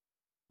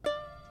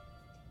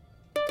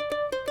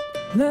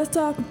Let's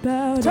talk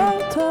about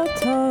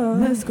talk.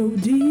 Let's go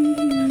deep.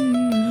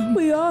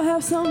 We all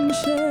have something to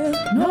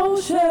share. No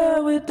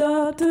share with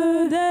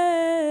Dr.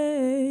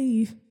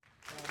 Dave.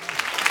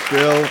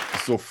 Phil,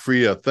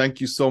 Zofrea,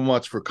 thank you so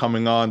much for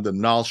coming on the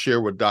Now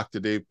Share with Dr.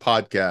 Dave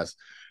podcast.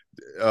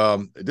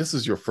 This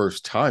is your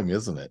first time,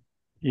 isn't it?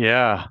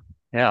 Yeah,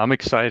 I'm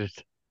excited.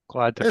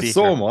 Glad to And be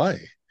so here. am I.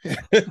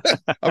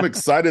 I'm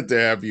excited to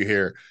have you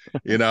here.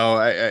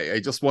 I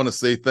just want to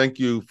say thank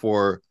you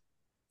for,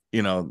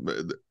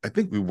 I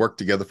think we worked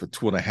together for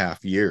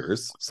 2.5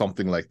 years,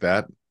 something like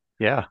that.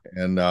 Yeah.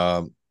 And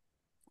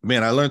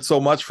man, I learned so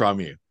much from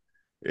you.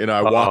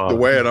 I walked Oh,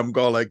 away and I'm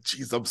going like,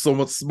 geez, I'm so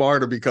much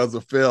smarter because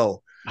of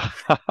Phil.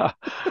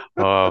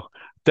 oh,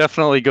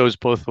 definitely goes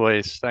both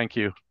ways. Thank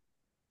you.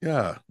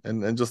 Yeah,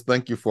 and just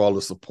thank you for all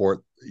the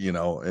support,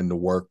 in the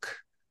work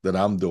that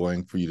I'm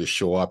doing for you to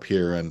show up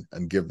here and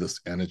give this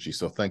energy.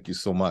 So thank you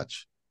so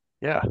much.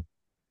 Yeah,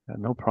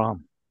 no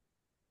problem.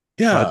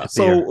 Glad Yeah, to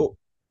be here. so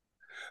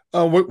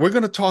we're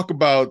going to talk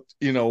about,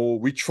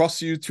 we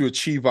trust you to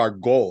achieve our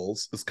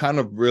goals. It's kind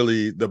of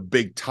really the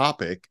big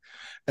topic,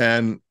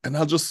 and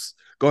I'll just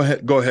go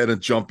ahead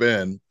and jump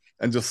in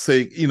and just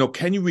say,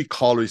 can you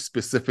recall a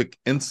specific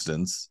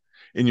instance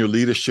in your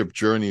leadership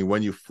journey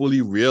when you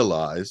fully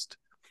realized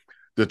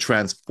the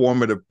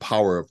transformative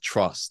power of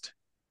trust?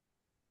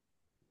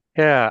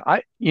 Yeah,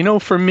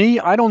 for me,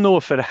 I don't know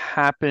if it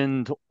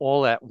happened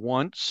all at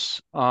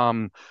once.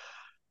 And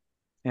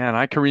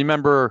I can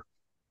remember,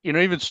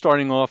 even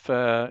starting off,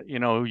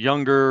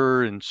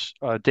 younger and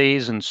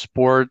days in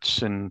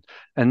sports and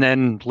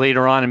then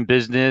later on in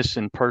business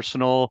and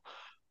personal.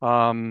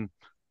 Um,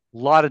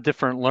 lot of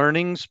different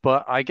learnings,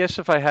 but I guess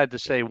if I had to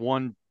say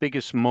one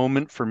biggest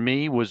moment for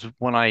me was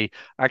when I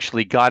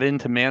actually got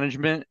into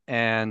management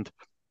and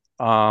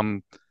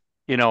um,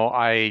 you know,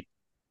 I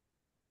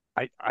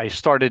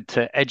started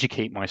to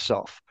educate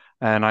myself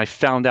and I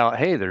found out,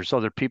 hey, there's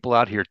other people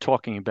out here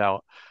talking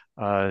about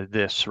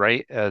this,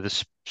 right?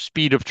 The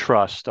speed of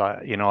trust.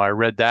 I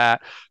read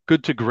that.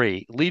 Good to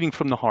Great, Leading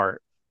from the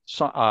Heart.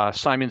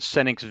 Simon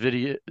Sinek's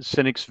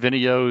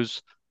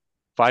videos,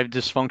 Five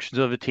Dysfunctions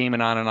of a Team,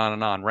 and on and on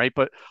and on, right?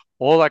 But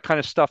all that kind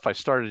of stuff, I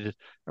started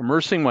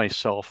immersing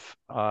myself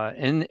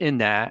in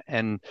that,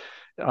 and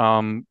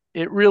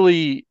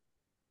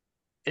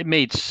it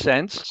made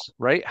sense,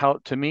 right? How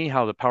to me,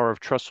 how the power of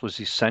trust was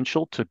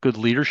essential to good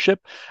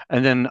leadership,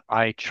 and then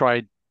I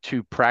tried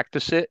to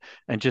practice it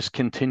and just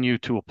continue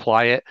to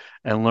apply it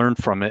and learn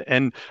from it,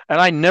 and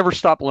I never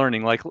stopped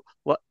learning. Like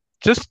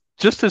just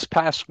this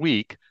past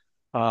week,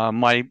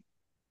 my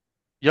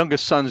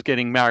youngest son's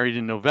getting married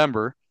in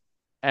November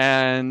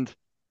and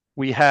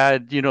we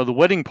had, the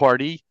wedding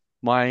party.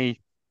 My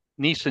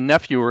niece and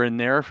nephew were in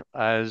there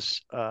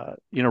as,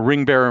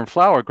 ring bearer and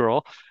flower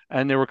girl,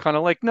 and they were kind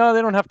of like, no,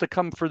 they don't have to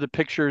come for the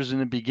pictures in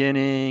the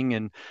beginning,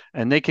 and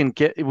we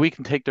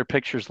can take their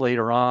pictures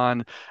later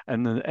on.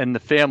 And the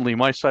family,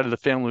 my side of the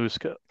family was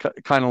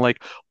kind of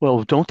like,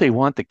 well, don't they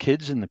want the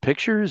kids in the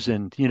pictures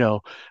and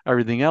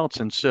everything else?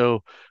 And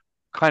so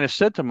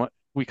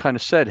we kind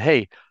of said,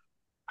 hey,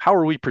 how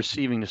are we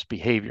perceiving this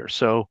behavior?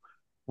 So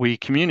we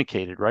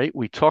communicated, right?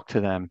 We talked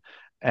to them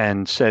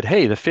and said,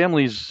 hey, the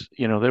families,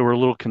 they were a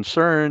little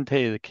concerned.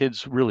 Hey, the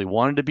kids really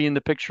wanted to be in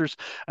the pictures.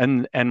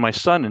 And my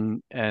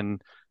son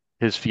and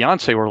his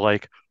fiance were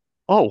like,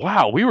 oh,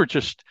 wow,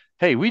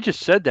 hey, we just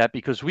said that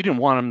because we didn't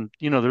want them,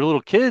 they're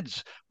little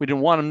kids. We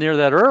didn't want them near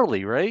that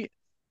early, right?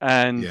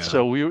 And Yeah.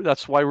 so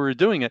that's why we were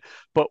doing it.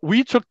 But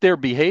we took their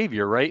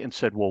behavior, right, and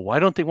said, well, why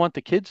don't they want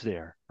the kids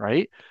there,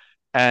 right?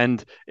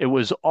 And it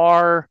was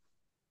our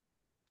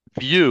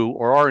view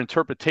or our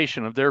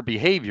interpretation of their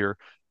behavior,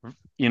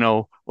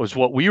 was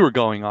what we were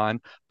going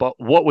on, but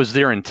what was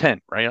their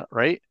intent, right?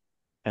 Right.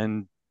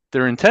 And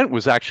their intent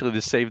was actually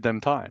to save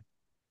them time.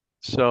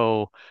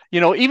 So,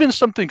 even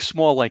something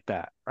small like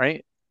that,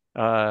 right?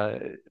 Uh,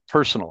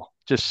 Personal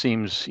just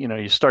seems,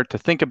 you start to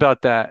think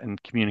about that in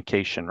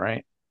communication,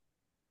 right?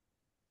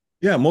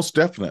 Yeah, most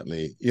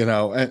definitely.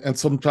 And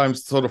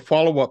sometimes so the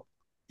follow-up,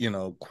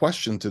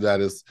 question to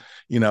that is,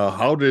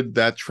 how did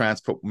that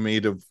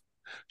transformative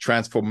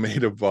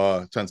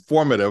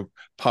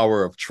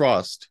power of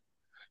trust,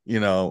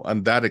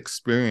 and that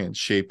experience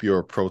shape your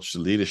approach to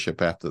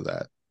leadership after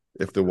that,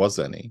 if there was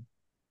any?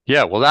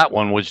 Yeah. Well, that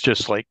one was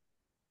just like,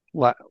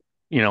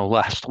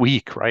 last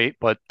week, right?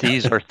 But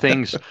these are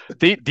things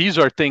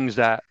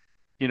that,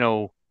 you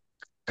know,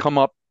 come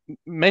up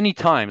many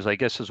times, I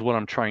guess is what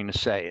I'm trying to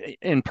say,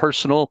 in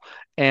personal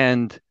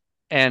and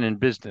in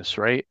business,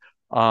 right?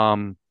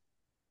 Um,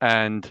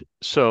 and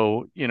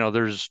so,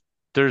 there's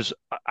there's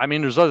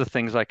other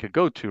things I could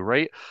go to,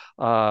 right?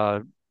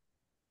 Uh,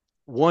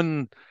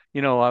 One,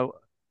 I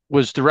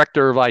was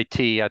director of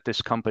IT at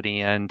this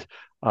company, and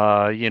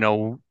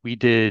we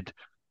did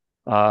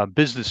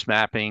business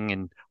mapping,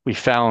 and we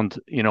found,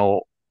 a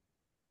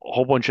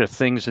whole bunch of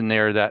things in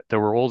there that there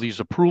were all these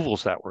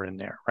approvals that were in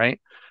there, right?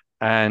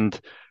 And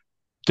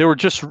they were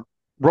just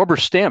rubber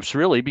stamps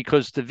really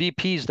because the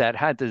VPs that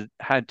had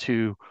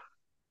to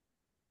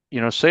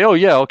say, oh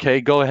yeah,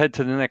 okay, go ahead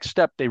to the next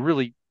step, they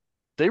really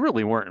they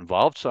really weren't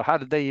involved. So how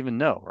did they even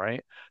know,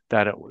 right?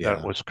 That it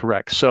Yeah. was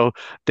correct. So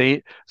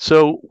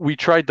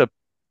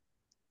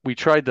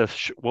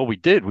what we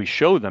did, we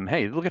showed them,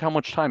 hey, look at how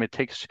much time it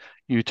takes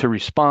you to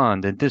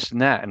respond and this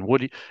and that, and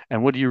what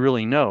do you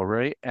really know,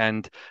 right?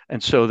 And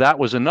so that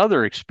was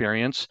another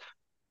experience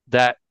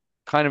that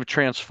kind of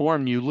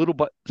transformed you little.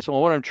 But so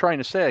what I'm trying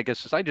to say, I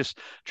guess, is I just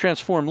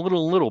transformed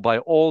little and little by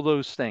all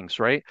those things,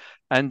 right?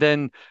 And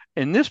then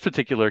in this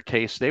particular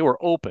case, they were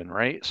open,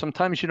 right?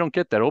 Sometimes you don't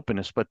get that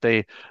openness, but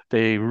they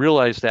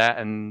realized that,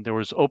 and there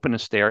was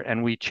openness there,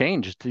 and we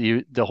changed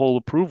the whole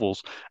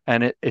approvals,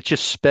 and it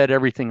just sped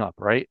everything up,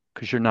 right?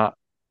 Because you're not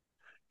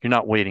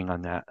waiting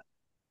on that.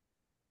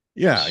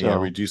 Yeah, yeah,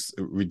 So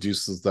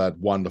reduces that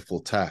wonderful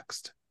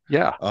text.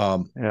 yeah,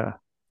 Um, yeah.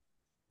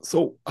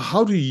 so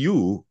how do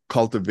you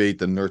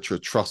cultivate and nurture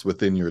trust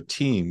within your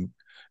team?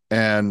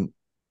 And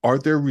are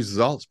there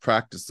results,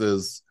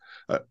 practices?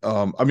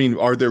 I mean,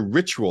 are there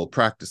ritual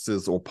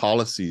practices or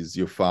policies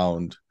you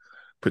found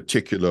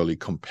particularly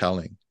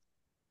compelling?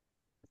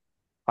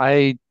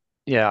 I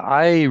yeah,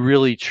 I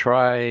really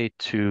try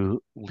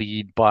to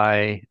lead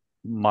by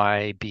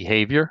my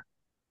behavior.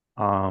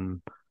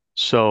 Um,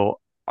 so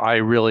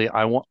I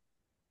want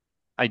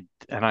I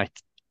and I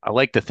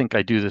like to think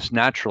I do this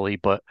naturally,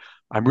 but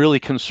I'm really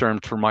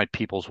concerned for my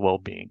people's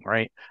well-being,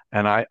 right?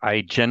 And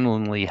I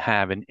genuinely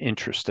have an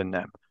interest in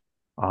them.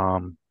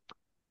 Um,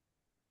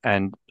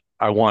 and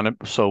I want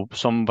to so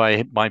some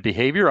by my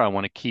behavior, I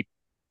want to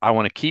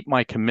keep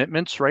my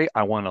commitments, right?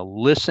 I want to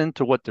listen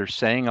to what they're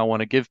saying. I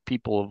want to give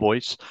people a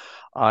voice.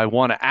 I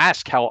want to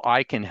ask how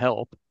I can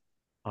help.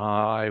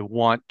 I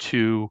want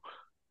to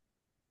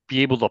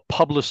be able to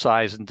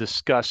publicize and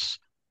discuss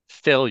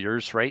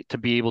failures, right? To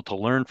be able to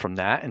learn from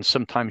that. And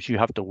sometimes you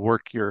have to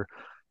work your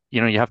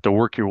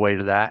way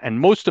to that. And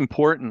most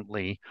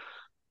importantly,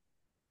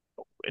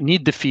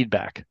 need the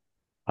feedback,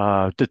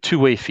 the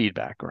two-way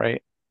feedback,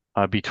 right?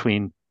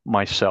 Between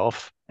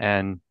myself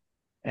and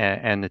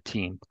the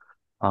team.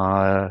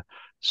 Uh,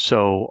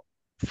 so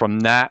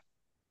from that,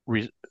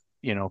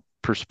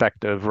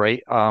 perspective,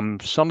 right?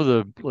 Some of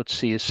the, let's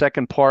see, the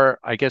second part,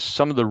 I guess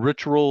some of the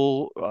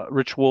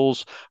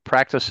rituals,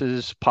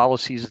 practices,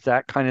 policies,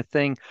 that kind of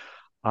thing.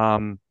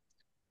 Um,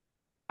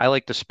 I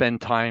like to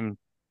spend time,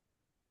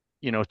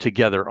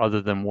 together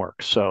other than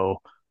work.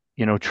 So,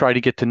 try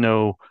to get to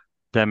know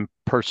them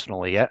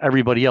personally,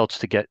 everybody else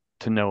to get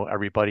to know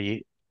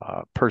everybody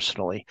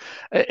personally.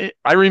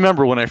 I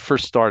remember when I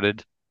first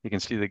started, you can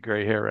see the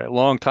gray hair, right? A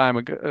long time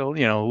ago, a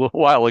little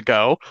while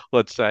ago,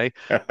 let's say,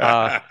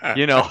 uh,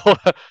 you know,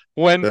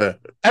 when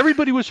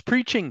everybody was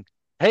preaching,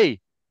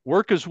 hey,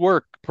 work is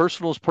work,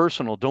 personal is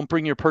personal. Don't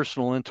bring your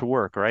personal into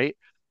work, right?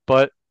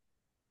 But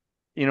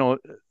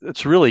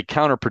it's really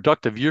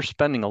counterproductive. You're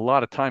spending a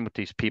lot of time with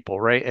these people,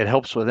 right? It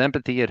helps with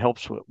empathy. It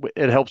helps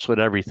with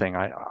everything.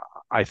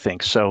 I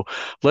think so.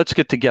 Let's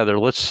get together.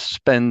 Let's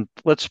spend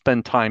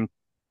time,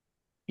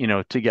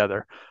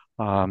 together.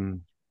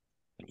 Um,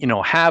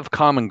 have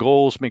common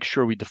goals. Make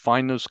sure we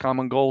define those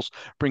common goals.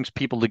 Brings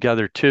people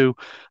together too.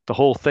 The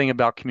whole thing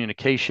about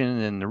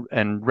communication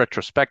and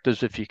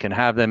retrospectives, if you can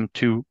have them,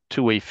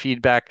 two-way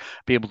feedback,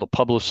 be able to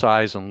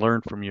publicize and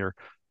learn from your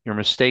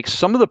mistakes.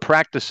 Some of the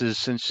practices,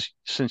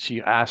 since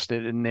you asked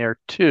it in there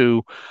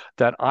too,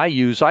 that I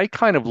use, I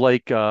kind of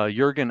like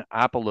Jürgen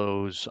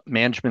Apollo's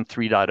Management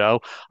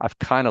 3.0. I've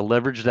kind of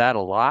leveraged that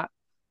a lot.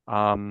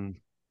 Um,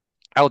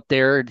 Out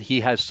there,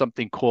 he has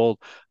something called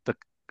the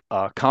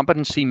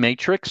competency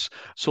matrix.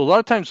 So a lot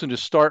of times when you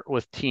start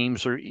with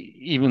teams, or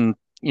even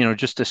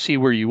just to see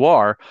where you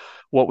are,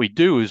 what we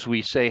do is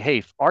we say,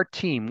 hey, our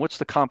team, what's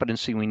the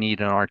competency we need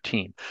in our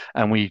team?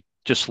 And we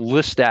just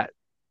list that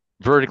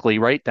vertically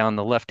right down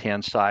the left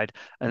hand side,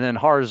 and then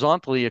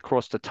horizontally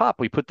across the top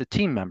we put the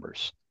team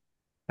members.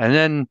 And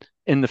then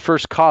in the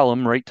first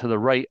column, right to the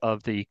right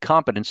of the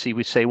competency,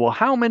 we say, well,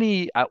 how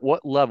many, at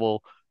what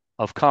level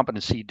of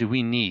competency do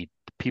we need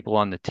people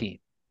on the team?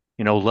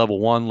 Level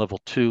one, level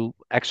two,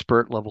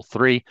 expert, level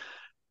three.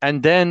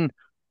 And then,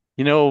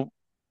 you know,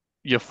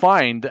 you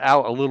find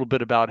out a little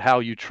bit about how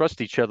you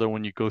trust each other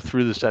when you go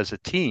through this as a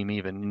team,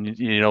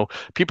 even.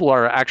 People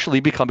are actually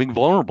becoming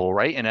vulnerable,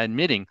 right? And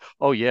admitting,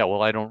 oh, yeah,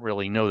 well, I don't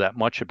really know that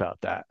much about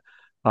that.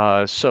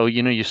 So,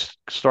 you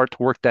start to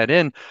work that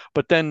in.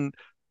 But then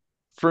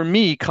for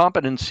me,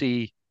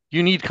 competency,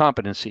 you need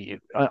competency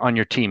on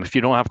your team. If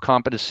you don't have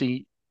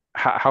competency,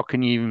 how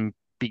can you even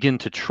begin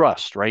to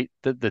trust, right?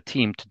 The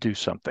team to do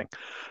something.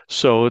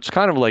 So it's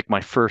kind of like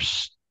my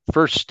first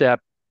step,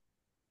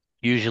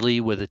 usually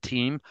with a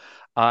team.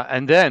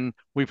 And then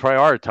we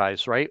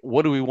prioritize, right?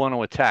 What do we want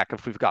to attack?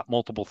 If we've got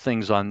multiple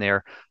things on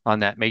there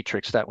on that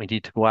matrix that we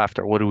need to go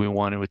after, what do we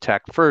want to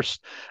attack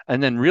first?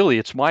 And then really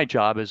it's my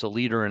job as a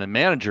leader and a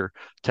manager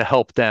to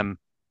help them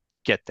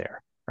get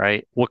there,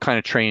 right? What kind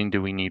of training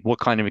do we need? What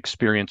kind of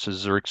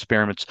experiences or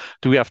experiments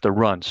do we have to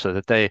run so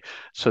that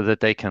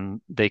they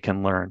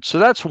can learn? So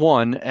that's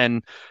one,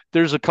 and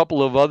there's a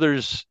couple of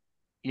others,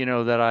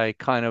 that I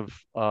kind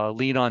of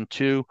lead on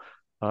too.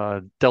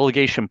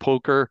 Delegation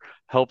poker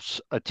helps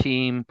a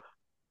team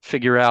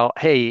figure out,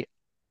 hey,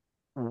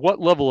 what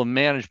level of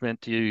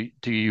management do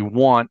you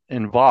want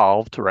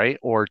involved, right?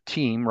 Or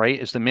team, right?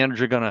 Is the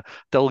manager going to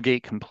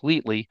delegate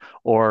completely,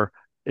 or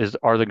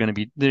are there going to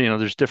be,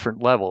 there's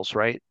different levels,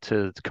 right,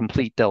 to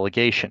complete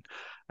delegation,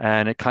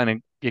 and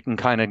you can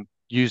kind of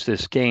use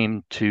this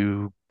game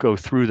to go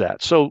through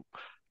that. So,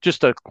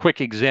 just a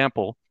quick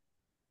example: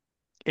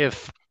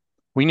 if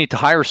we need to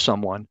hire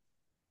someone,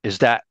 is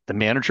that the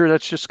manager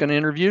that's just going to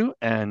interview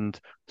and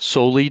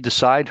solely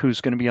decide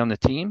who's going to be on the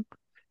team?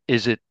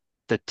 Is it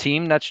the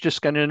team that's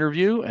just going to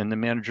interview and the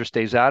manager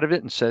stays out of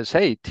it and says,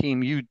 "Hey,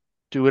 team, you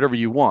do whatever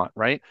you want,"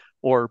 right?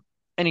 Or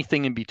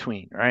anything in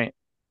between, right?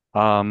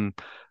 Um,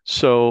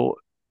 so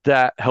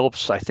that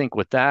helps, I think,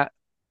 with that.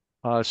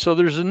 So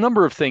there's a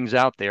number of things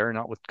out there,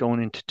 not with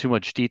going into too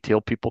much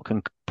detail. People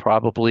can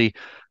probably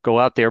go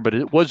out there, but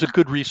it was a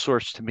good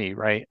resource to me,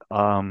 right?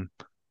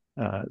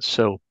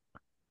 So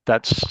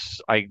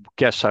that's, I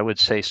guess I would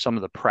say, some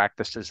of the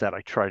practices that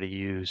I try to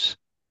use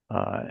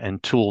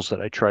and tools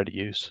that I try to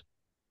use.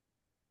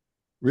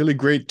 Really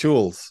great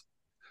tools.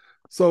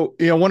 So,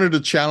 one of the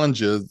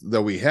challenges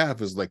that we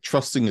have is like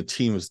trusting a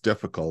team is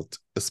difficult,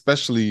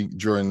 especially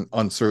during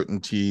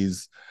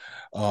uncertainties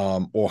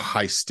or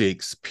high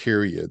stakes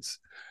periods.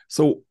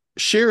 So,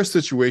 share a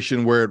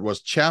situation where it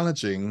was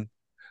challenging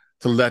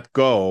to let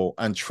go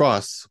and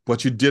trust,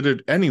 but you did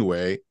it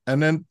anyway.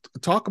 And then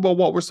talk about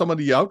what were some of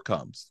the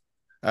outcomes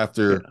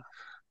after,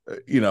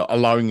 Yeah.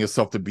 allowing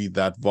yourself to be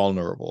that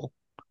vulnerable.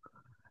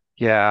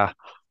 Yeah.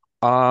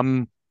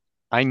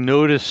 I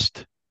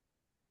noticed,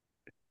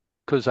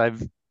 because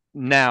I've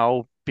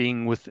now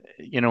being with,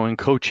 in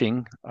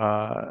coaching,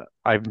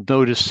 I've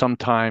noticed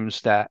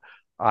sometimes that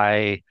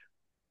I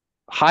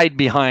hide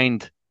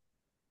behind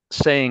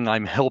saying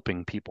I'm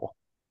helping people.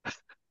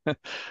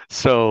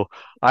 So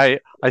I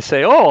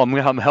say, "Oh,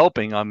 I'm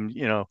helping.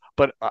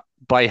 But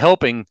by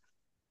helping,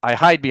 I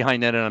hide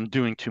behind that and I'm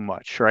doing too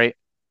much, right?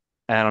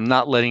 And I'm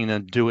not letting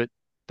them do it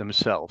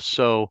themselves."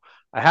 So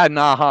I had an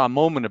aha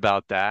moment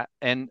about that,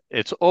 and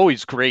it's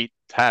always great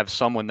to have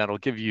someone that'll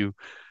give you,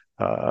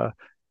 uh,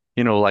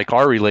 like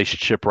our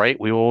relationship, right?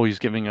 We're always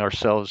giving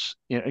ourselves,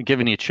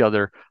 giving each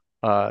other,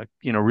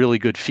 really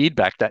good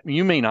feedback that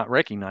you may not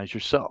recognize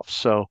yourself.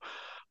 So,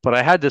 but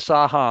I had this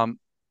aha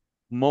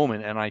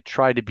moment, and I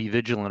tried to be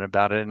vigilant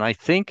about it. And I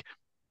think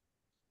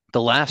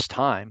the last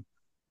time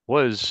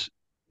was,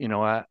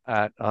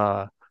 at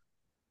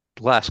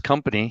last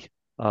company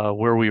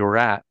where we were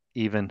at,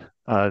 even,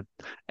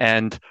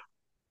 and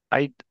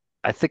I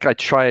I think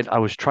I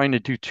was trying to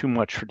do too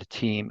much for the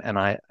team and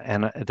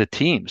the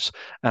teams.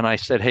 And I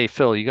said, "Hey,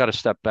 Phil, you got to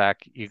step back.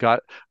 You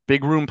got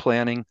big room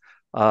planning.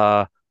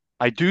 Uh,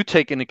 I do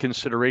take into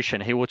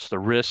consideration, hey, what's the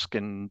risk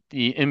and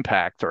the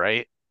impact,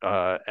 right?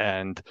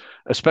 And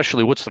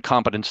especially what's the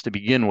competence to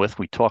begin with?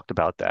 We talked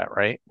about that,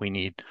 right? We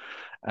need,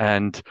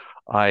 and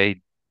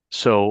I,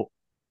 so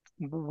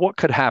what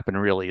could happen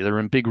really? They're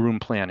in big room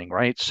planning,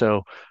 right?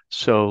 So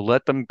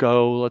let them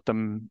go, let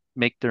them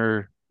make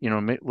their,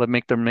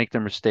 make them make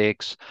their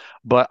mistakes.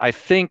 But I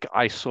think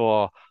I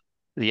saw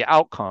the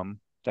outcome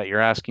that you're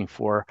asking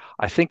for.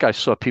 I think I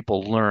saw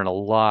people learn a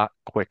lot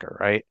quicker,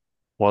 right?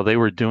 While they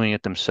were doing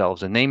it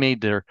themselves, and they made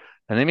their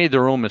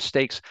own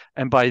mistakes.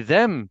 And by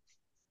them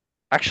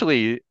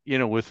actually,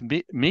 with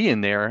me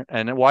in there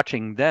and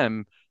watching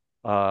them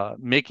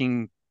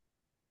making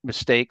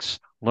mistakes,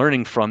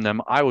 learning from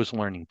them, I was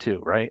learning too,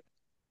 right?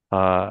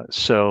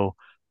 So,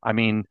 I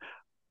mean,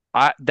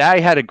 I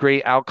had a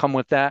great outcome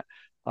with that.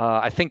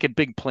 I think in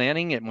big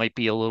planning, it might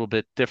be a little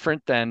bit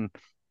different than,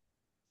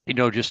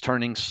 just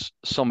turning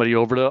somebody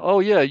over to, "Oh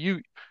yeah,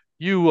 you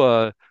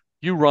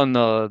you run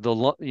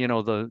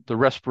the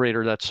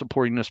respirator that's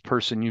supporting this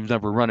person. You've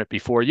never run it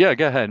before. Yeah,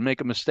 go ahead,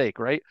 make a mistake,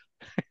 right?"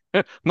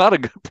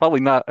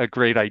 Probably not a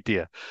great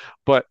idea,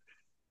 but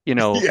you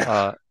know,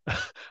 Yeah. uh,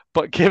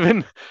 but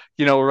given,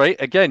 right,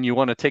 again, you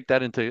want to take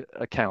that into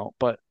account.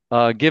 But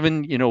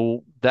given,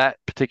 that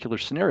particular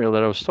scenario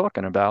that I was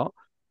talking about,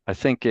 I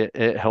think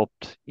it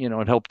helped,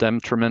 it helped them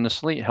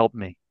tremendously. It helped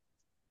me.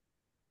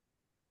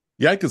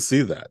 Yeah, I could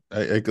see that.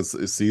 I could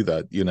see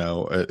that.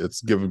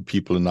 It's giving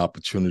people an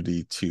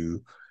opportunity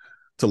to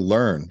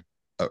learn,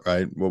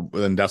 right? Well,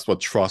 and that's what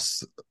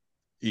trust,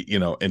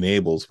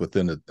 enables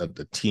within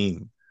the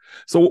team.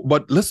 So,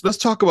 but let's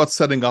talk about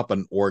setting up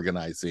an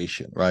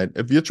organization, right?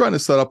 If you're trying to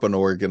set up an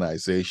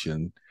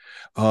organization,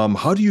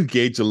 how do you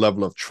gauge the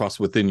level of trust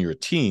within your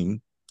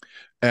team?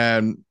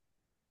 And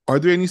are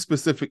there any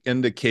specific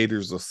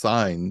indicators or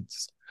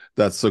signs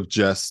that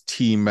suggest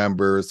team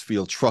members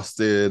feel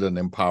trusted and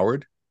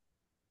empowered?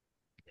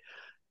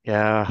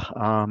 Yeah.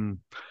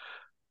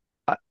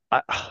 I,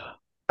 I,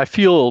 I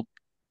feel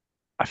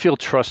I feel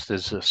trust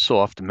is a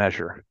soft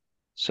measure,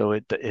 so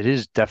it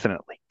is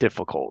definitely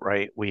difficult,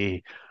 right?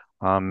 We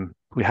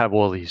have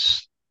all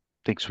these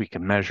things we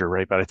can measure,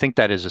 right? But I think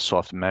that is a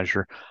soft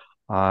measure.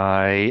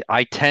 I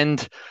I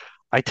tend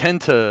I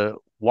tend to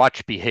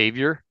watch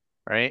behavior,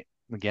 right?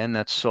 Again,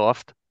 that's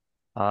soft.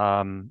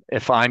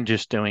 If I'm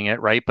just doing it,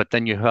 right? But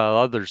then you have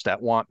others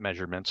that want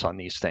measurements on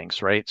these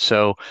things, right?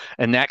 So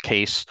in that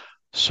case,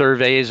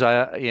 surveys,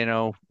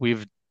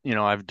 we've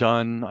I've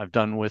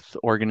done with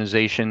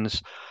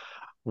organizations.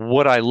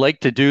 What I like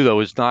to do though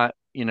is not,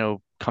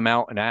 come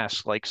out and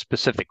ask like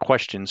specific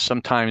questions.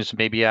 Sometimes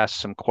maybe ask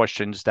some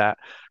questions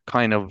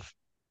kind of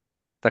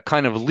that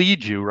kind of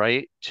lead you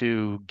right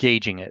to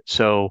gauging it.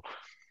 So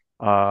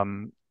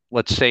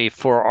let's say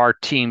for our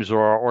teams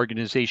or our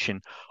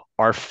organization,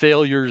 our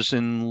failures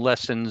and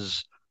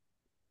lessons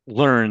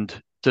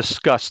learned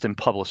discussed and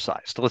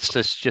publicized. Let's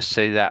just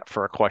say that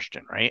for a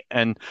question, right?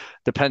 And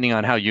depending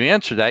on how you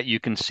answer that, you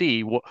can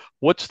see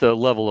what's the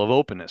level of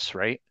openness,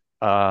 right?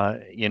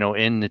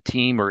 In the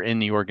team or in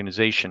the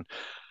organization.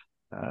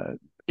 Uh,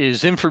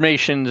 is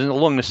information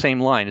along the same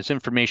line? Is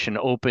information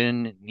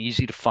open and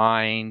easy to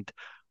find?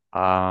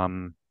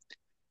 Um,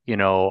 you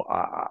know,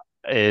 uh,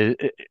 is,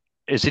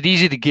 is it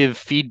easy to give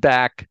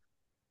feedback,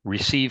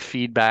 receive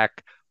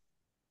feedback?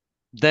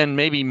 Then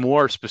maybe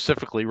more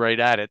specifically right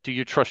at it, do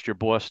you trust your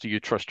boss? Do you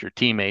trust your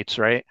teammates,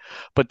 right?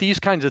 But these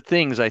kinds of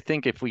things, I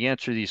think if we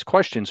answer these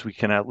questions, we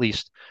can at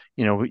least,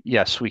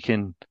 yes, we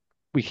can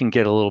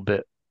get a little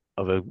bit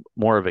of a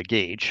more of a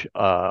gauge,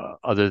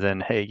 other than,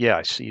 hey, yeah,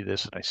 I see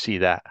this and I see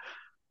that.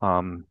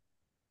 Um,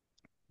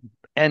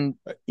 and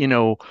you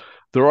know,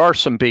 there are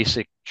some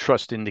basic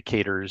trust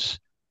indicators,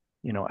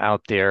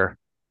 out there,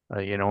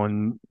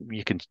 and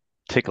you can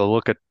take a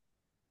look at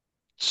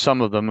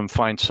some of them and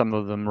find some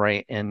of them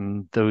right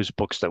in those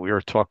books that we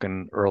were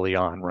talking early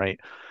on, right?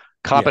 Yeah.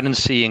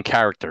 Competency and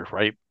character,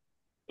 right?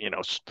 You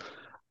know,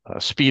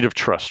 speed of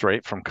trust,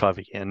 right, from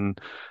Covey, and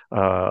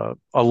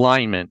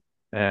alignment,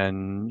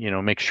 and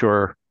make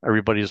sure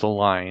everybody's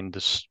aligned.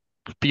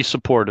 Be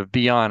supportive,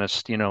 be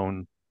honest,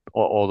 and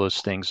all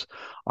those things,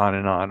 on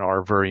and on,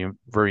 are very,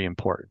 very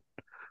important.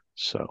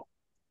 So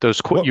those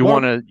What you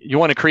what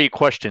want to create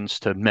questions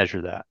to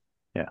measure that.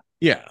 Yeah.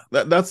 Yeah,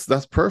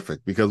 that's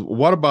perfect, because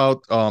what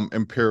about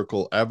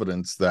empirical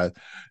evidence that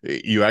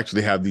you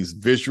actually have these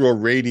visual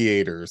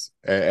radiators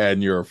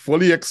and you're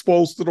fully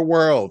exposed to the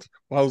world?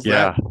 How's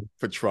that Yeah.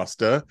 for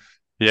trust, huh?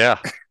 Yeah.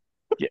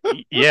 Yeah.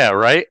 Yeah.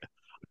 Right.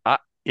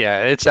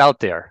 Yeah, it's out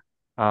there.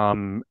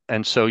 And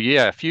so,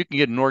 yeah, if you can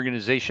get an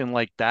organization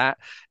like that,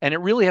 and it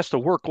really has to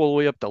work all the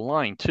way up the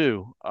line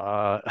too,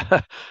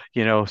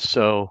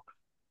 so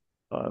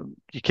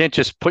you can't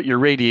just put your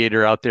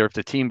radiator out there if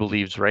the team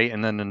believes, right?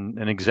 And then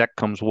an exec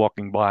comes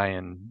walking by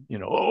and,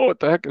 oh, what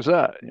the heck is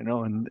that?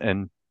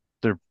 And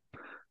they're,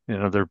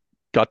 they're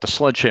got the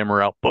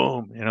sledgehammer out,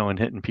 boom, and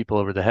hitting people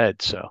over the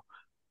head. So,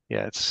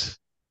 yeah, it's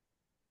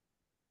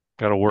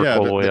got to work Yeah,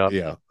 all the way up.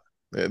 yeah.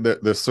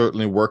 There's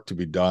certainly work to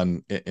be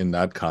done in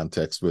that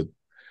context, with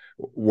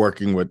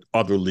working with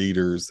other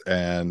leaders,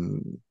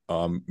 and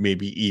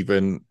maybe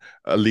even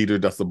a leader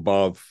that's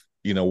above,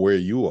 where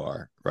you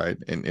are, right?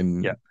 Yeah.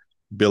 In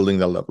building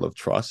that level of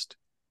trust.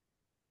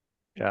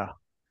 Yeah.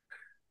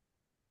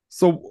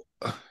 So,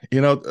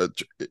 you know, uh,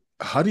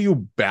 how do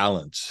you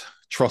balance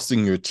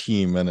trusting your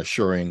team and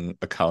assuring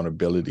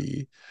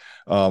accountability?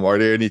 Are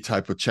there any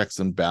type of checks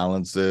and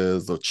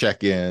balances or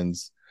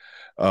check-ins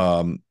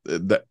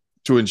that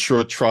to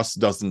ensure trust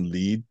doesn't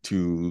lead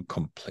to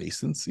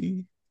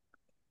complacency?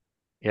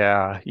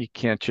 Yeah, you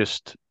can't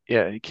just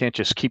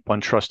keep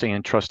on trusting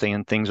and trusting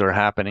and things are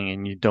happening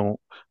and you don't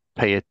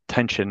pay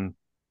attention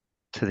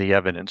to the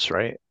evidence,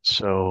 right?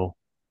 So,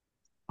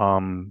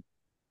 um,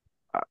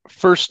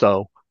 first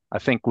though, I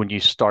think when you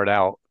start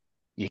out,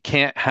 you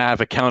can't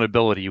have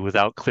accountability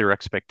without clear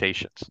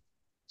expectations.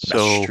 That's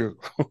So,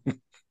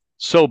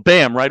 true.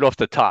 bam, right off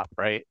the top,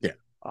 right? Yeah,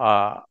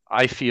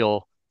 I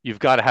feel you've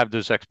got to have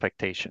those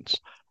expectations.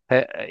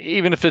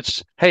 Even if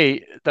it's,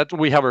 hey, that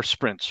we have our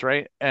sprints,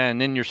 right?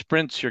 And in your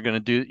sprints, you're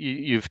going to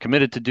you've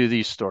committed to do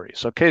these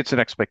stories. Okay, it's an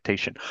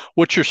expectation.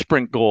 What's your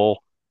sprint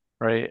goal,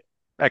 right?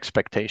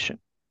 Expectation.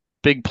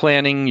 Big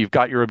planning, you've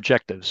got your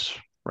objectives,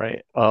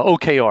 right?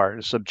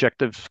 OKRs,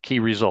 objective key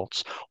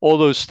results. All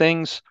those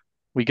things,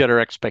 we get our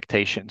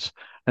expectations.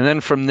 And then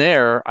from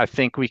there, I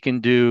think we can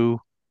do,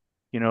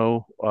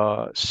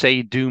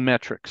 say do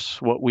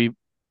metrics.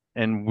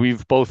 And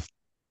we've both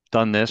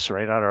done this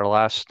right at our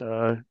last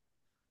yeah,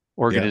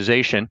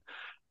 organization,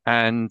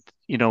 and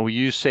we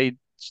use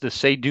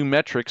say do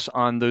metrics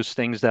on those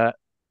things that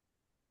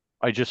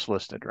I just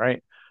listed,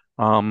 right?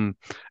 Um,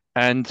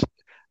 and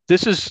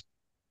this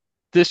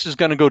is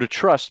going to go to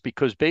trust,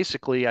 because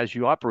basically, as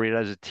you operate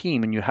as a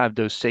team and you have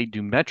those say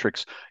do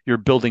metrics, you're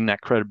building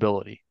that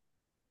credibility,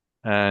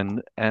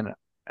 and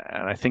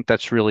I think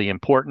that's really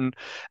important.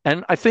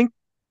 And I think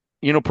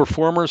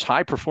performers,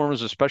 high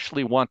performers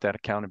especially, want that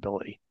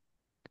accountability,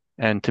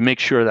 and to make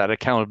sure that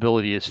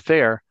accountability is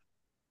fair.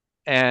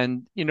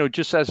 And,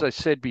 just as I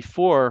said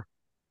before,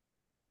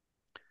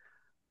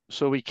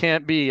 so we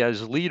can't be,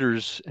 as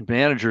leaders and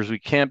managers, we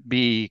can't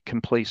be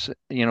complacent.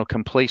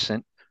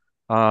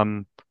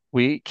 Um,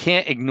 we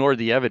can't ignore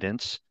the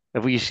evidence.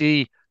 If we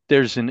see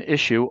there's an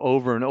issue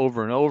over and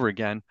over and over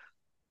again,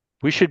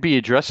 we should be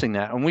addressing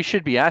that. And we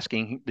should be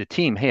asking the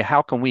team, hey,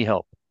 how can we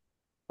help?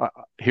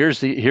 Here's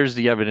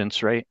the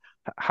evidence, right?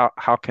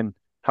 How can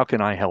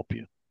I help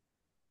you?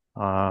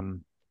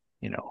 Um,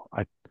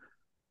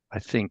 I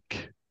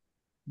think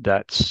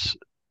that's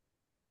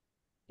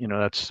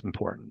that's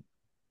important.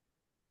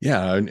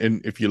 Yeah,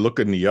 and if you look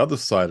on the other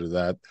side of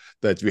that,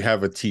 that you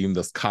have a team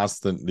that's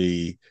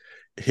constantly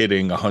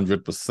hitting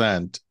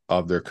 100%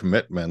 of their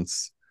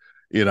commitments,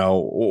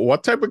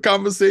 what type of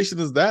conversation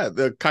is that?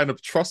 The kind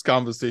of trust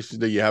conversation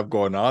that you have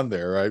going on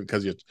there, right?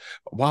 Because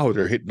wow,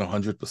 they're hitting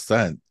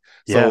 100%.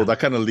 So Yeah. that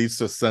kind of leads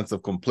to a sense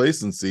of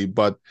complacency,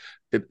 but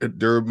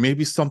there may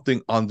be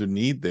something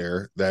underneath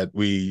there that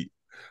we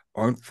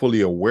aren't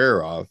fully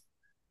aware of.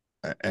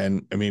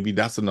 And maybe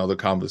that's another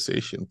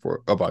conversation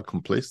for about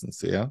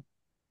complacency. Yeah.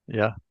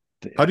 Yeah.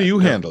 How do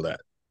you There. handle that?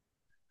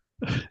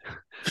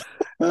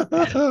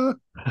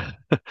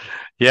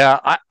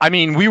 Yeah, I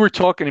mean, we were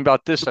talking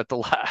about this at the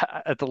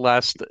at the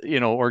last,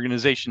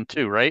 organization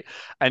too, right?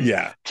 And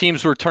Yeah.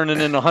 teams were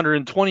turning in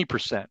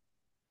 120%,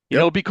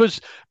 Yep. because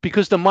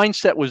the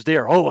mindset was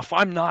there. Oh, if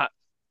I'm not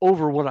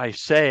over what I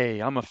say,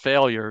 I'm a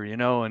failure,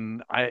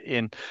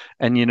 and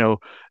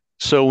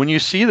so when you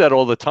see that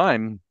all the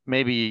time,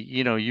 maybe,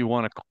 you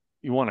want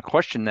to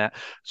question that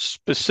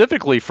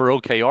specifically for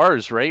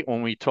OKRs, right?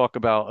 When we talk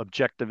about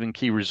objective and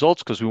key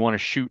results, because we want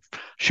to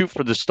shoot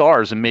for the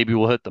stars and maybe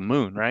we'll hit the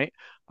moon, right?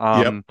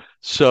 Yep.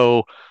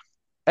 So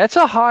I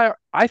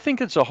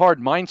think it's a hard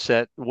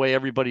mindset the way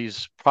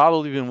everybody's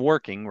probably been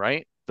working,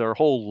 right? Their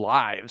whole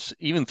lives,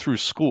 even through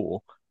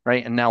school,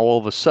 right? And now all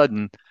of a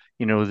sudden,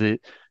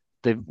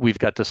 we've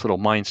got this little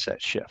mindset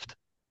shift.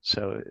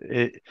 So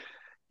it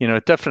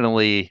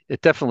definitely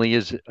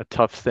is a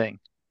tough thing.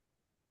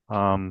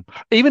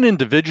 Even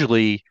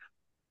individually,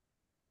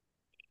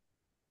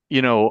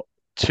 you know,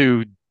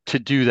 to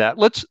do that.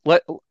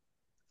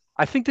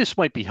 I think this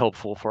might be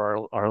helpful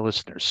for our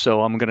listeners.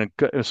 So I'm gonna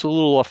go, it's a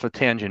little off a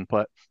tangent,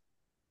 but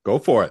Go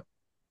for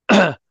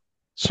it.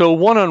 so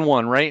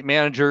one-on-one, right?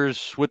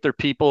 Managers with their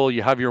people,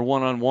 you have your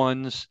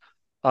one-on-ones.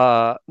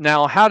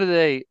 Now, how do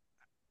they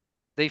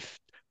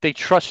they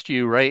trust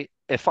you, right?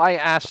 If I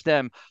ask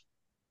them,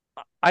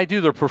 I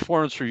do their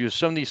performance reviews.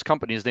 Some of these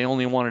companies, they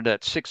only want it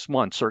at 6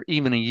 months or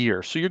even a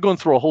year. So you're going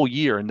through a whole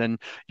year and then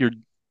you're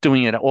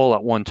doing it all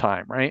at one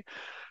time, right?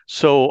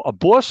 So a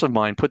boss of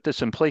mine put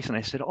this in place and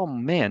I said, oh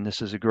man,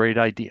 this is a great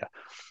idea.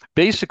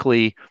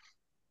 Basically,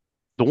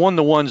 the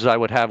one-to-ones I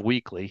would have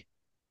weekly,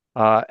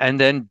 and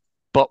then,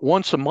 but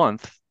once a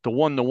month, the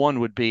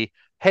one-to-one would be,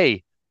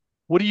 hey,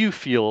 what do you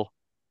feel,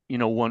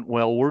 went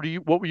well?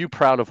 What were you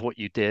proud of what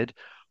you did?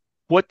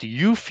 What do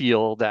you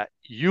feel that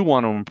you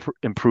want to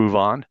improve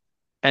on?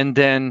 And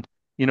then,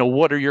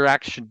 what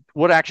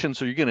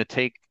actions are you going to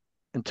take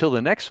until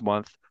the next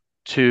month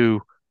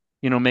to,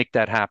 make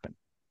that happen?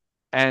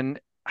 And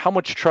how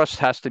much trust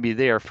has to be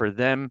there for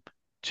them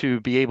to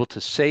be able to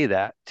say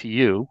that to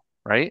you,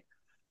 right?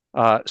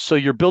 So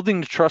you're building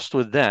the trust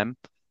with them.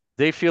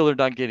 They feel they're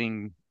not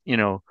getting,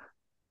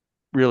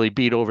 really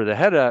beat over the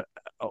head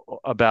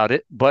about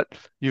it, but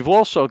you've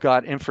also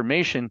got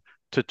information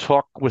to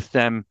talk with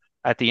them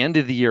at the end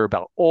of the year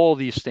about all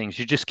these things.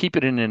 You just keep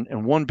it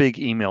in one big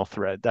email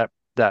thread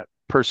that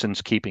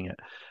person's keeping it.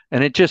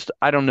 And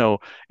I don't know,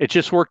 it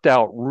just worked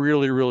out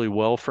really, really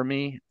well for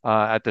me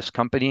at this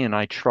company. And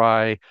I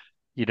try,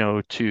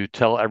 to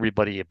tell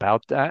everybody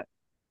about that.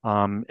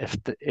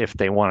 If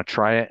they want to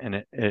try it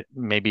and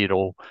maybe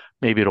it'll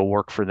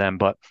work for them.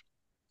 But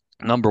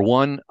number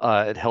one,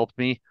 it helped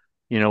me,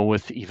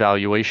 with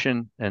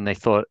evaluation, and they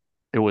thought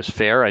it was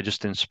fair. I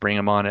just didn't spring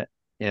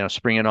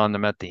it on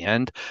them at the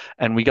end,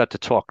 and we got to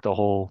talk the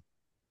whole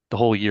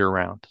year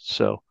round.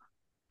 So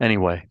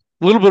anyway,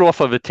 a little bit off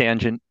of a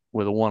tangent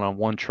with a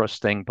one-on-one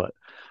trust thing, but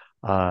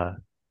uh,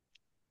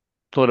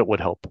 thought it would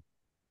help.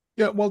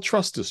 Yeah, well,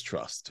 trust is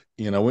trust.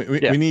 We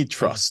Yeah. need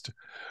trust.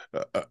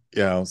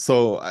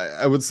 So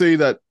I would say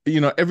that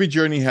every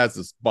journey has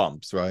its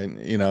bumps, right?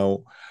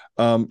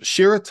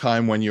 Share a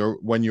time when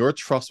your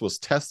trust was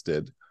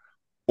tested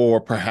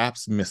or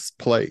perhaps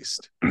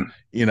misplaced. And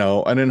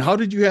then how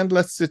did you handle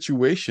that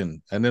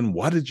situation? And then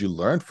what did you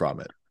learn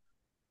from it?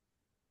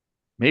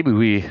 Maybe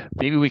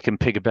we can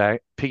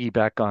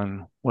piggyback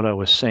on what I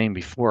was saying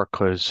before,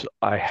 because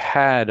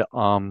I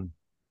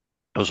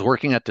was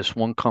working at this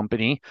one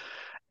company,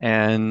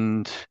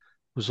 and it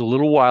was a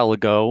little while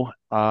ago,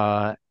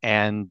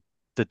 and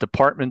the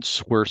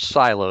departments were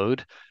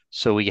siloed.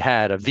 So we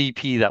had a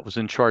VP that was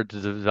in charge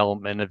of the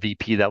development, a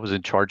VP that was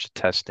in charge of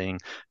testing,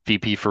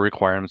 VP for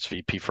requirements,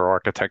 VP for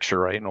architecture,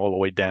 right, and all the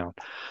way down.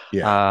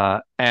 Yeah.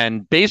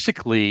 And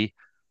basically,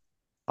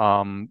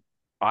 um,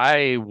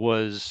 I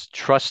was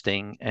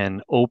trusting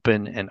and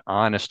open and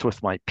honest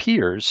with my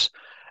peers,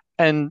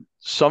 and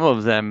some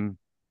of them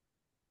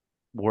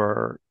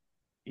were,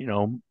 you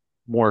know,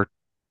 more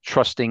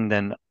trusting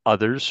than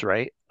others,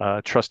 right?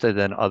 Trusted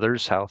than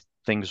others, how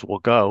things will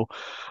go.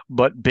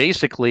 But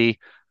basically,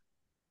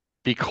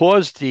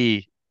 because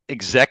the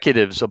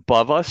executives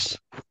above us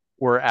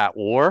were at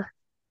war,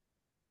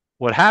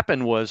 what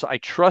happened was I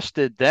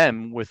trusted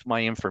them with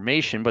my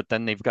information, but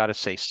then they've got to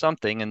say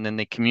something, and then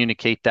they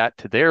communicate that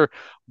to their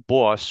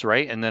boss,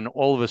 right? And then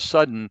all of a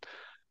sudden,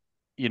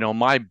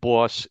 my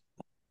boss,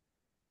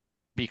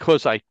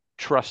 because I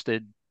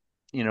trusted,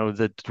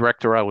 the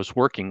director I was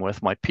working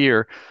with, my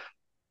peer,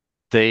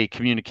 they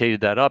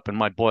communicated that up, and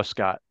my boss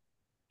got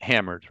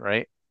hammered,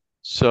 right?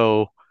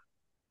 So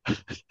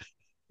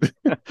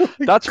Oh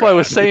my that's why I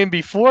was God. saying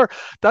before.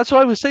 That's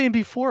why I was saying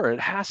before. It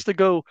has to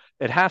go.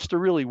 It has to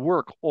really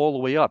work all the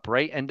way up,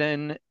 right? And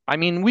then, I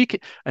mean, we can.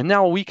 And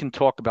now we can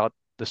talk about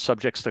the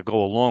subjects that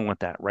go along with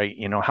that, right?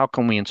 How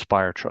can we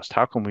inspire trust?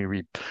 How can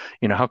we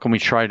how can we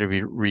try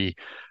to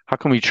how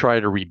can we try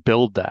to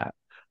rebuild that?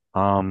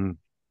 Um,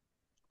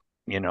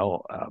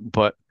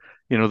 but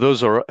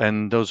those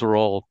are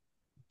all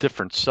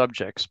different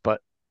subjects.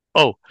 But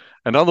oh,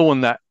 another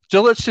one that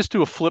so let's just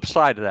do a flip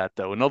side of that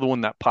though. Another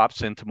one that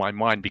pops into my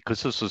mind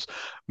because this was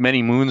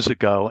many moons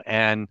ago,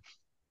 and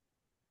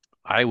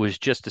I was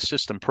just a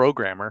system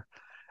programmer.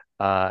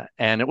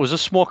 And it was a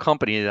small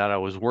company that I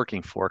was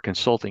working for,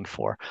 consulting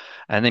for,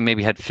 and they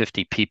maybe had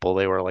 50 people.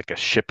 They were like a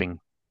shipping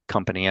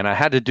company, and I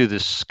had to do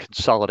this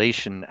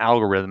consolidation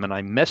algorithm, and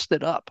I messed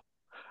it up.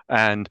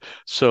 And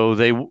so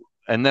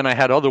and then I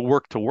had other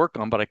work to work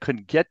on, but I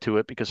couldn't get to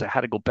it because I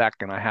had to go back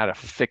and I had to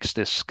fix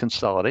this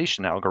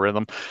consolidation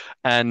algorithm.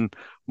 And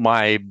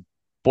my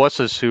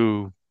bosses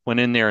who went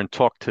in there and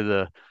talked to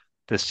the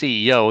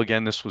CEO,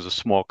 again, this was a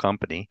small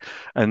company,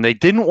 and they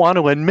didn't want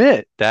to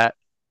admit that,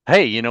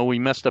 hey, we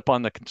messed up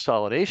on the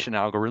consolidation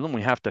algorithm.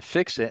 We have to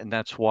fix it, and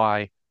that's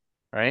why,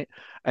 right?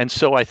 And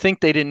so I think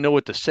they didn't know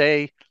what to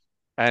say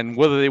and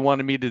whether they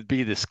wanted me to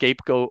be the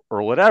scapegoat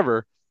or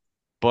whatever,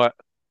 but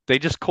they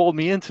just called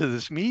me into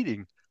this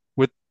meeting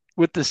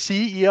with the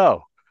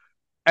CEO,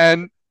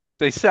 and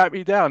they sat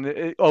me down.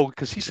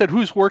 Because he said,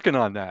 "Who's working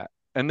on that?"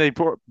 And then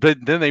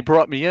they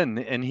brought me in,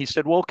 and he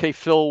said, "Well, okay,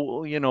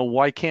 Phil,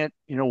 why can't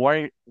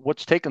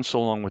what's taking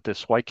so long with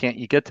this? Why can't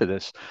you get to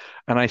this?"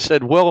 And I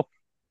said, "Well,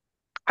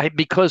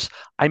 because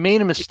I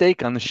made a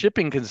mistake on the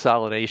shipping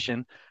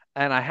consolidation,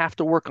 and I have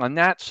to work on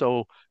that.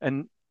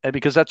 And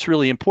because that's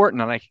really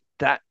important, and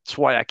that's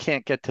why I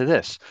can't get to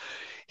this."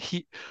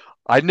 He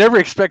I never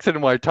expected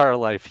in my entire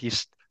life. He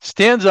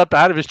stands up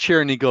out of his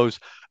chair and he goes,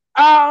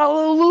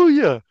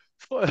 "Hallelujah!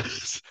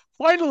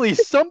 Finally,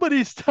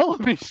 somebody's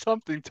telling me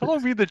something,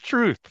 telling me the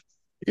truth."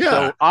 Yeah.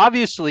 So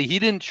obviously, he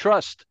didn't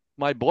trust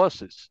my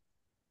bosses,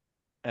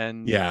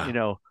 and Yeah.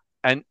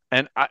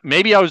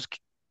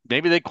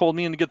 maybe they called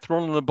me in to get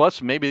thrown on the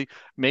bus. Maybe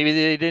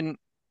they didn't,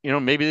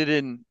 maybe they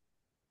didn't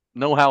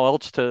know how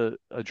else to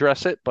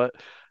address it. But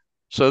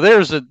so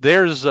there's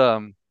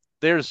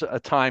a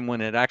time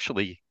when it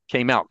actually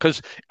came out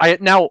because I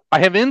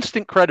have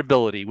instant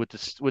credibility with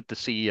the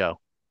CEO,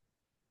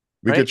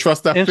 We could right?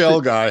 trust that Phil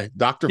Instant, guy,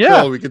 Dr.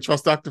 yeah, Phil. We could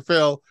trust Dr.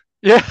 Phil.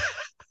 yeah.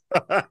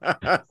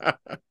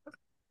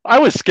 I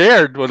was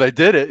scared when I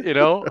did it.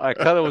 I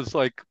kind of was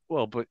like,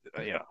 well, but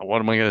what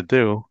am I going to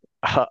do?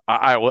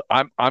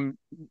 I'm,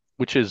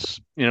 which is,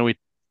 we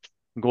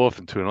can go off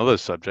into another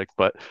subject,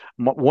 but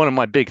one of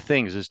my big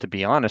things is to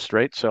be honest,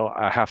 right? So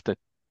I have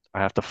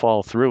to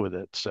follow through with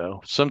it.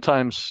 So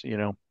sometimes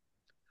you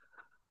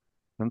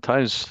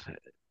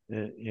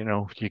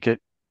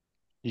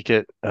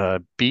get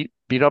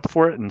beat up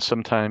for it, and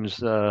sometimes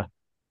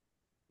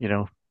you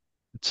know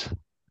it's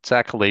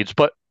accolades.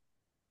 But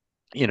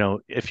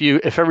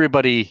if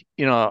everybody,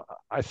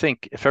 I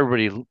think if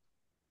everybody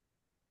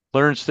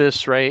learns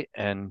this, right,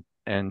 and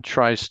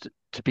tries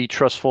to be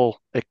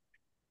trustful,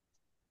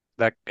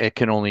 it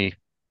can only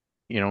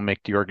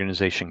make the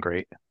organization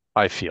great,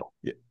 I feel.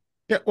 Yeah.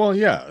 Yeah. Well,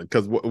 yeah.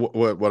 Because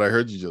what I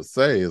heard you just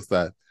say is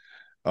that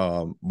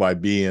by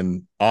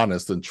being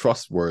honest and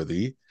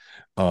trustworthy,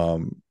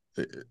 um,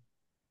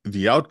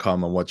 the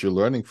outcome and what you're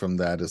learning from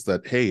that is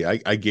that, hey,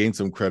 I gained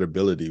some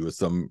credibility with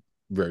some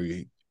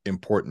very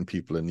important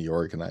people in the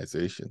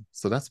organization.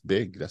 So that's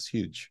big. That's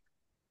huge.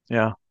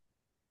 Yeah.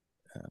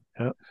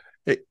 Yeah.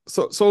 Hey,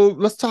 so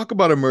let's talk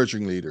about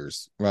emerging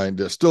leaders, right?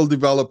 They're still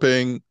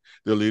developing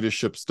their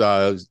leadership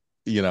styles,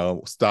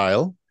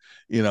 style.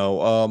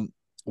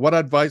 What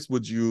advice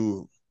would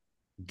you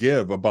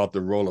give about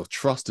the role of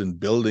trust in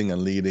building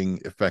and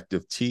leading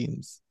effective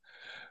teams?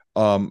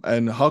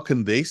 And how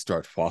can they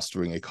start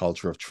fostering a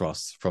culture of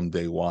trust from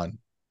day one?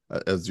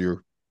 As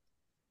you're,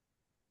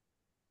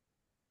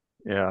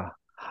 Yeah.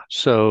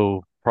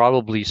 So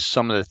probably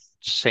some of the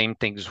same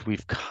things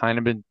we've kind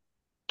of been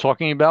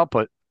talking about,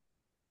 but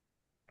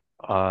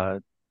uh,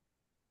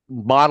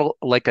 model,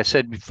 like I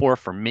said before,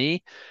 for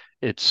me,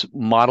 it's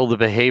model the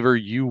behavior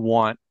you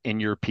want in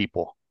your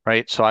people,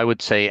 right? So I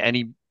would say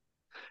any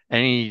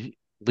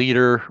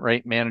leader,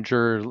 right,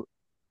 manager,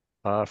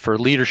 for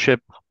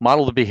leadership,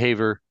 model the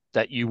behavior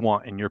that you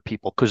want in your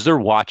people because they're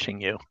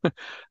watching you.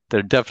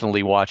 They're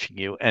definitely watching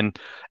you. And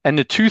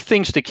the two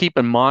things to keep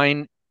in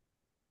mind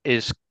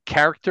is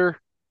character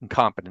and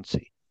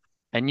competency.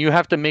 And you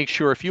have to make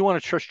sure if you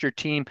want to trust your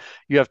team,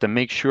 you have to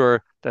make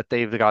sure that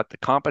they've got the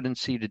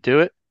competency to do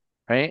it,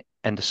 right?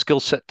 And the skill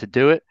set to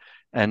do it.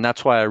 And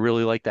that's why I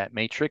really like that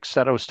matrix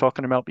that I was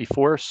talking about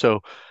before.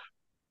 So,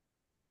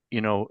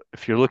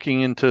 if you're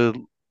looking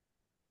into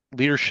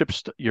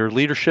your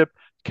leadership,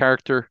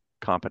 character,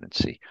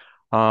 competency.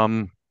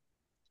 Um,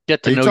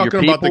 Get Are to you know your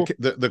talking about people.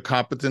 the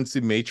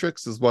competency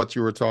matrix is what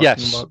you were talking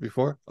Yes, about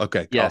before?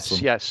 Okay, yes,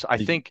 awesome. yes. I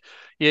think,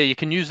 yeah, you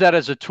can use that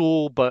as a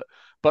tool, but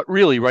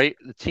really, right,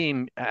 the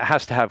team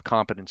has to have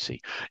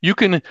competency. You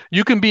can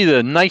be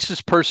the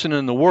nicest person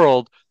in the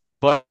world,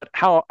 but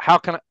how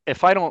can I,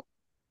 if I don't,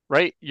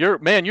 right? You're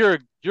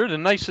the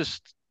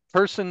nicest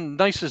person,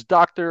 nicest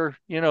doctor,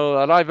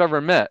 that I've ever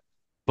met.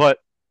 But,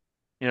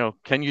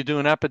 can you do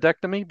an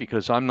appendectomy?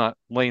 Because I'm not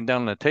laying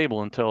down on the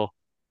table until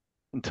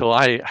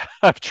I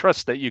have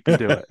trust that you can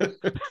do it.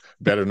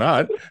 Better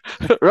not.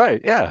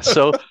 Right. Yeah.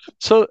 So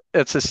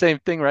it's the same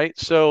thing, right?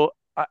 So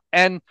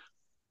and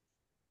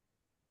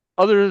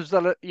others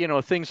that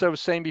things I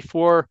was saying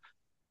before,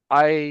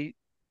 I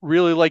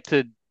really like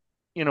to,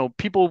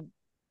 people.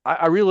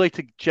 I really like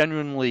to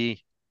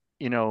genuinely,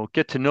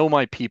 get to know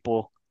my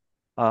people.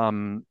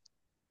 Um,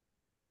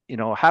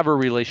 have a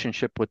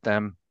relationship with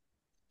them.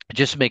 It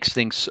just makes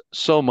things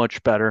so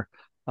much better.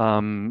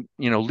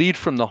 Lead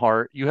from the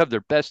heart. You have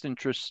their best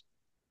interests,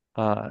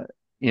 uh,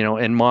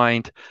 in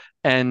mind,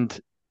 and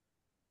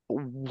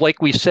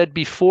like we said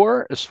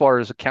before, as far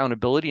as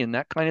accountability and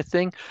that kind of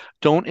thing,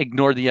 don't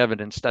ignore the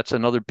evidence. That's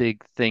another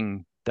big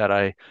thing that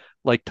I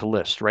like to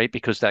list, right?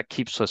 Because that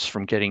keeps us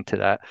from getting to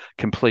that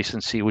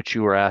complacency, which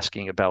you were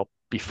asking about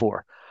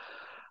before.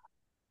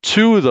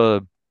 Two of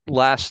the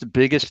last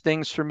biggest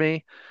things for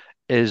me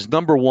is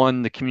number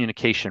one, the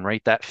communication,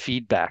 right? That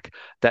feedback,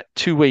 that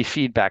two-way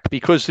feedback.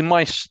 Because in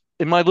my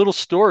little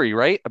story,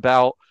 right,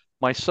 about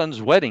my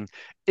son's wedding,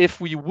 if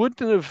we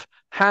wouldn't have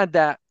had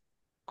that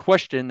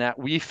question that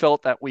we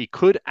felt that we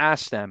could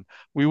ask them,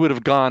 we would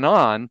have gone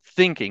on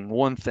thinking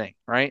one thing,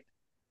 right?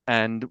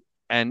 And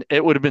and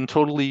it would have been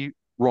totally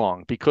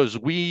wrong because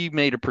we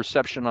made a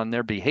perception on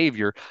their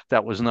behavior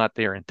that was not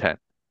their intent.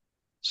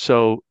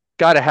 So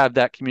got to have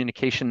that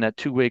communication, that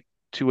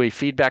two-way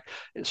feedback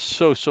is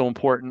so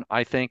important,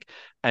 I think.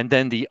 And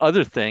then the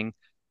other thing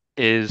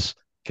is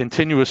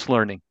continuous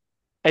learning.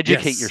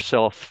 Educate Yes.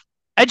 yourself.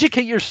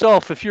 Educate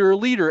yourself. If you're a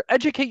leader,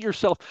 educate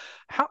yourself.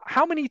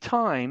 How many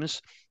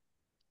times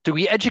do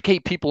we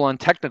educate people on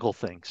technical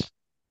things?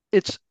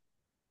 It's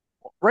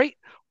right.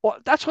 Well,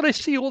 that's what I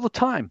see all the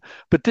time.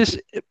 But this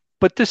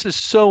is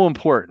so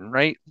important,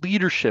 right?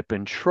 Leadership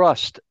and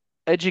trust.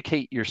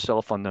 Educate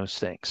yourself on those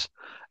things,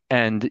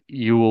 and uh,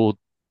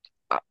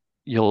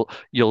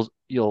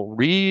 you'll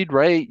read,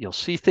 right? You'll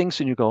see things,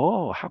 and you go,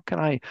 oh, how can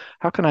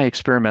I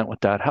experiment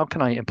with that? How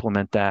can I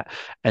implement that?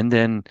 And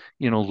then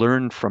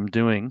learn from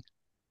doing,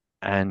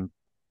 and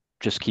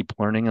just keep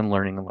learning and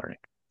learning and learning.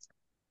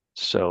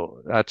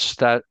 So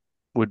that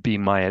would be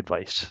my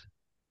advice.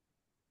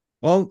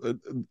 Well,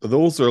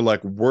 those are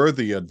like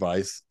worthy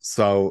advice.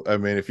 So, I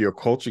mean, if you're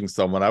coaching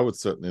someone, I would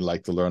certainly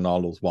like to learn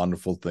all those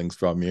wonderful things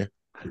from you.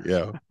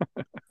 Yeah.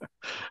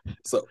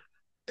 So,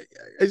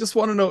 I just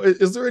want to know,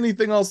 is there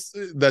anything else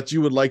that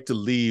you would like to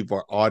leave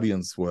our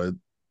audience with,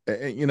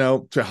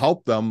 to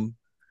help them,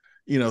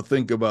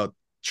 think about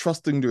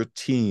trusting their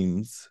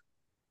teams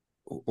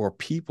or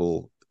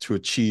people to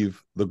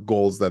achieve the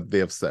goals that they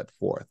have set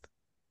forth?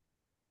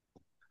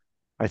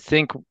 I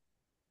think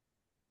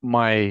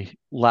my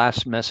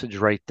last message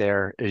right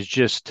there is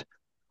just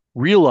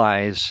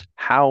realize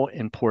how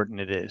important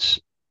it is,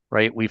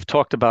 right? We've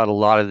talked about a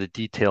lot of the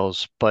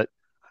details, but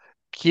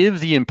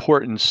give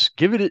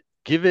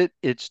it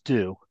its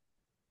due.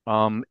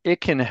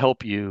 It can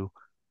help you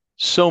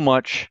so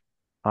much,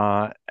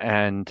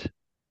 and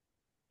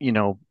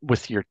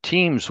with your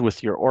teams,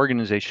 with your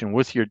organization,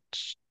 with your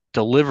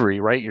delivery,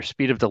 right? Your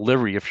speed of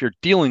delivery. If you're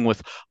dealing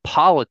with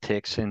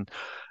politics and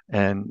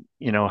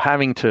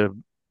having to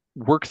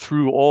work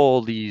through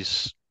all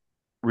these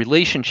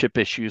relationship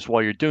issues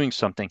while you're doing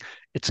something,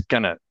 it's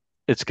gonna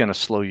it's gonna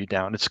slow you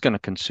down. It's gonna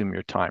consume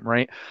your time,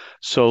 right?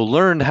 So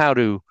learn how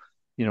to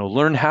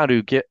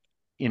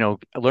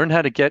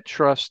get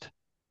trust,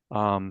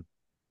 um,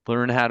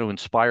 learn how to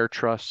inspire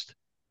trust,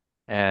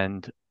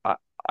 and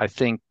I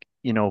think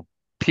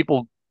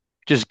people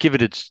just give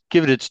it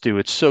its due.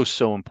 It's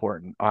so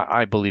important.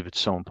 I believe it's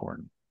so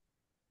important.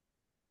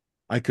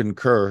 I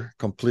concur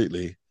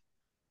completely.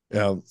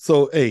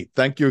 So, hey,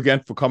 thank you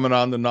again for coming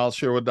on the Knowledge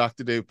Share with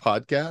Dr. Dave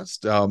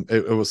podcast.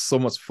 It was so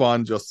much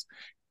fun just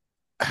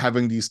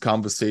having these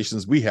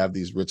conversations. We have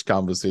these rich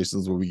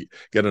conversations where we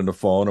get on the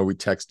phone or we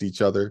text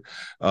each other.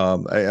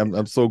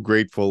 I'm so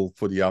grateful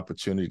for the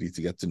opportunity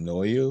to get to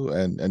know you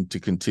and to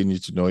continue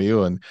to know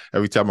you. And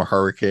every time a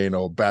hurricane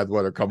or bad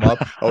weather come up,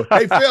 oh,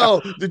 hey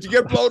Phil, did you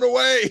get blown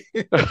away?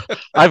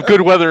 I have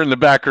good weather in the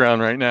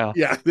background right now.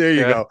 Yeah, there you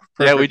Yeah. go.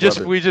 Yeah, we Perfect just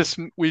weather. we just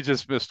we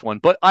just missed one.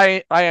 But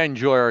I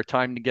enjoy our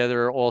time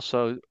together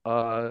also.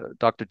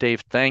 Dr.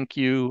 Dave, thank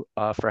you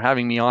for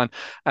having me on.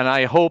 And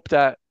I hope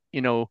that,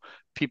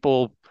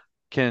 people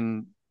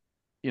can,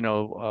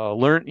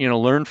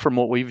 learn from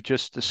what we've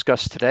just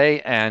discussed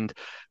today, and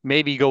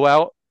maybe go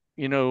out,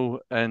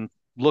 and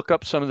look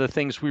up some of the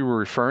things we were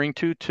referring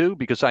to too,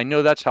 because I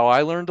know that's how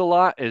I learned a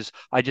lot is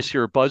I just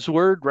hear a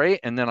buzzword, right?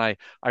 And then I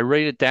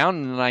write it down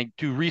and then I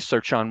do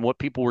research on what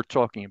people were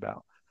talking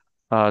about.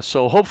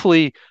 So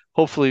hopefully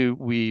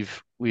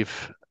we've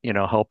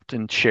helped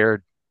and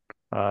shared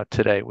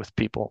today with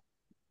people.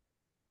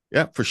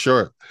 Yeah, for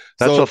sure.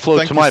 That's what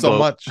floats thank my you so boat.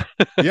 much.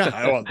 Yeah,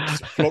 I want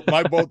to float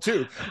my boat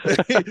too.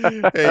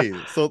 Hey,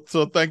 so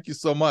thank you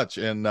so much.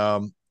 And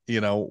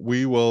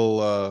we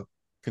will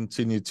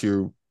continue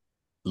to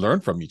learn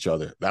from each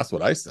other. That's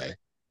what I say.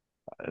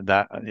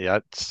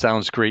 That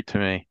sounds great to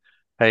me.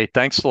 Hey,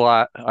 thanks a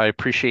lot. I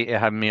appreciate you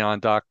having me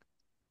on, Doc.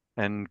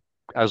 And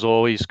as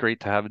always, great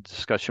to have a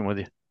discussion with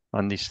you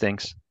on these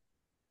things.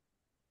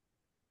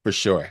 For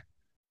sure.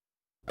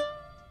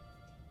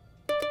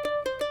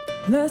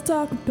 Let's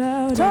talk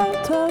about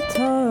talk.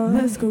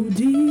 Let's go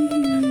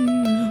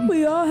deep.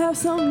 We all have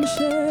something to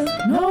share.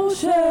 No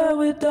share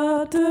with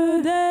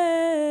Dr.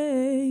 Dave.